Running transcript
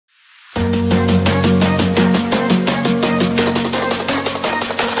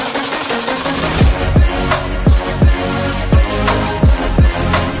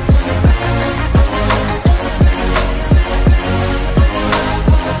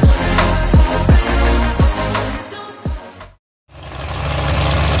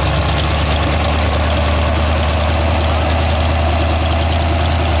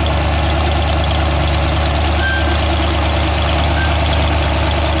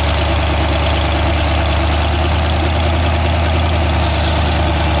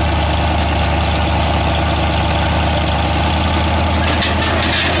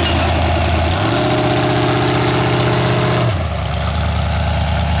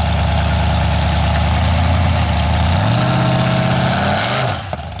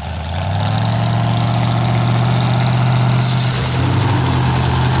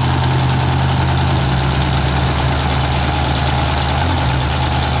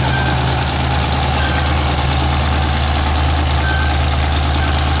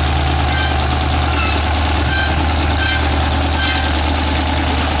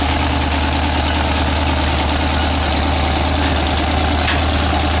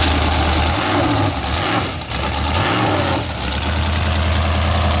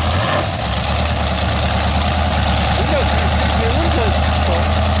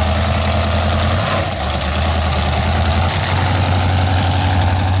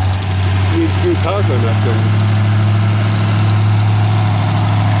cousin up there.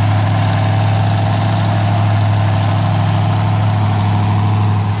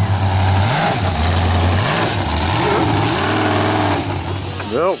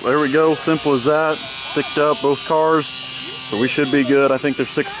 Well, there we go, simple as that. Sticked up both cars, so we should be good. I think there's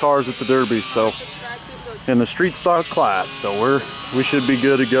 6 cars at the Derby, so in the street stock class, so we should be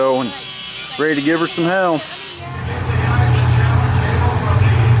good to go and ready to give her some hell.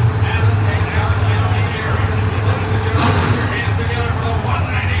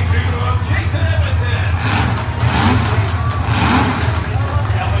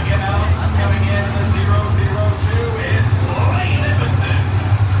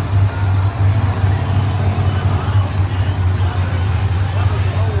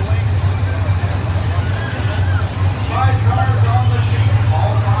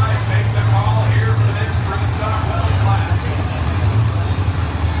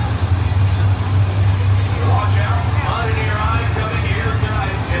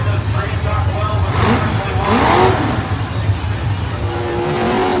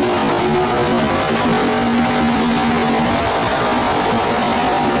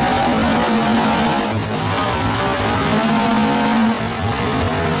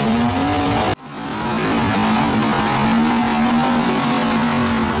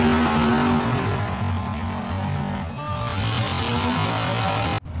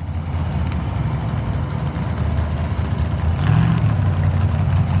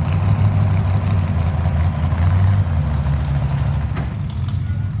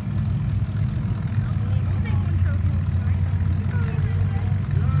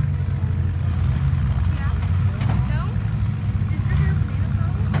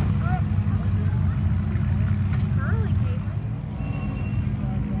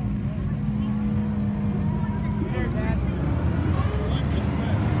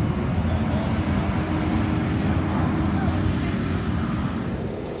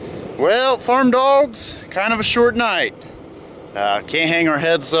 Well, Farm Dogs, kind of a short night. Can't hang our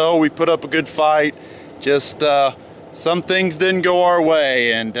heads though. We put up a good fight. Just some things didn't go our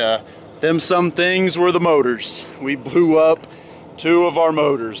way, and some things were the motors. We blew up 2 of our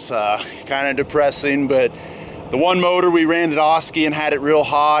motors. Kind of depressing, but the one motor we ran at Oski and had it real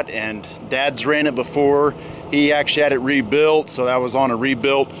hot, and Dad's ran it before. He actually had it rebuilt, so that was on a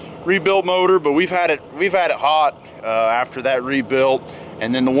rebuilt motor, but we've had it hot after that rebuilt.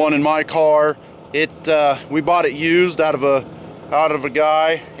 And then the one in my car, we bought it used out of a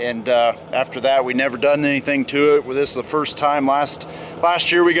guy, and after that we never done anything to it. Well, this is the first time.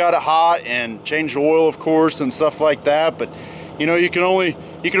 Last year we got it hot and changed the oil, of course, and stuff like that. But you know, you can only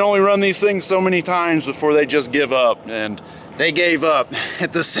run these things so many times before they just give up, and they gave up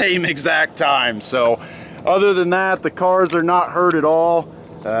at the same exact time. So other than that, the cars are not hurt at all.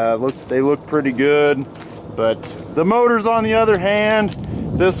 They look pretty good. But the motors, on the other hand,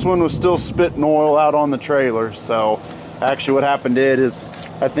 this one was still spitting oil out on the trailer. So actually what happened is,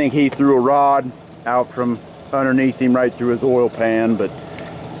 I think he threw a rod out from underneath him right through his oil pan. But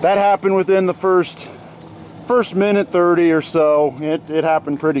that happened within the first minute 30 or so. It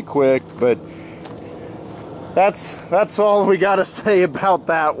happened pretty quick, but that's all we got to say about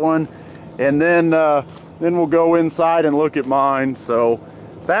that one. And then we'll go inside and look at mine. So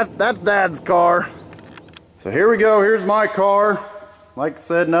that's Dad's car. So here we go, here's my car. Like I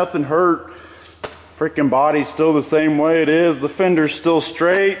said, nothing hurt. Freaking body's still the same way it is. The fender's still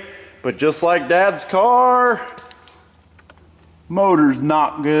straight, but just like Dad's car, motor's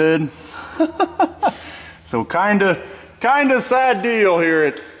not good. So kinda sad deal here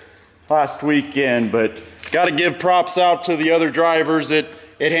at last weekend, but gotta give props out to the other drivers at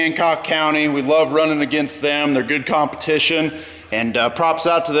Hancock County. We love running against them. They're good competition. And props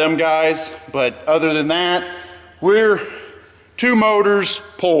out to them guys. But other than that, we're 2 motors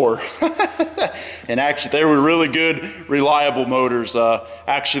poor. And actually, they were really good, reliable motors.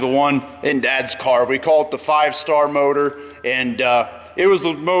 Actually, the one in Dad's car, we call it the 5-star motor. And it was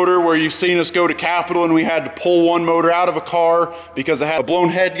a motor where you've seen us go to Capitol and we had to pull one motor out of a car because it had a blown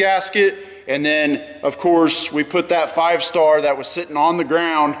head gasket. And then, of course, we put that 5-star that was sitting on the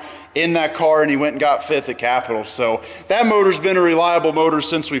ground in that car, and he went and got 5th at Capitol. So that motor's been a reliable motor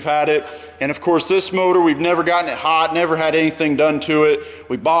since we've had it. And of course, this motor, we've never gotten it hot, never had anything done to it.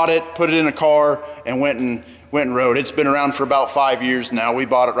 We bought it, put it in a car, and went and rode. It's been around for about 5 years now. We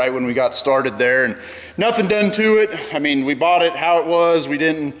bought it right when we got started there, and nothing done to it. I mean, we bought it how it was. We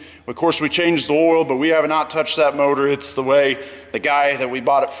didn't, of course, we changed the oil, but we have not touched that motor. It's the way the guy that we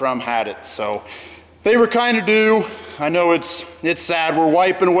bought it from had it. So they were kind of due. I know it's sad. We're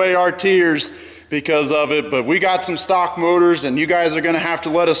wiping away our tears because of it, but we got some stock motors, and you guys are gonna have to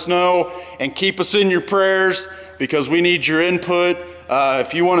let us know and keep us in your prayers because we need your input.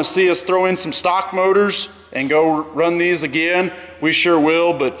 If you wanna see us throw in some stock motors and go run these again, we sure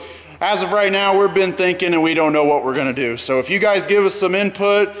will, but as of right now, we've been thinking and we don't know what we're gonna do. So if you guys give us some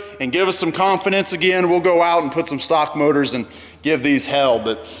input and give us some confidence again, we'll go out and put some stock motors and give these hell.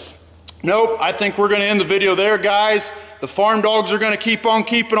 But nope, I think we're gonna end the video there, guys. The Farm Dogs are gonna keep on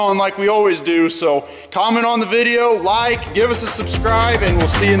keeping on like we always do. So comment on the video, like, give us a subscribe, and we'll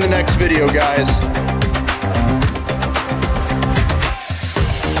see you in the next video, guys.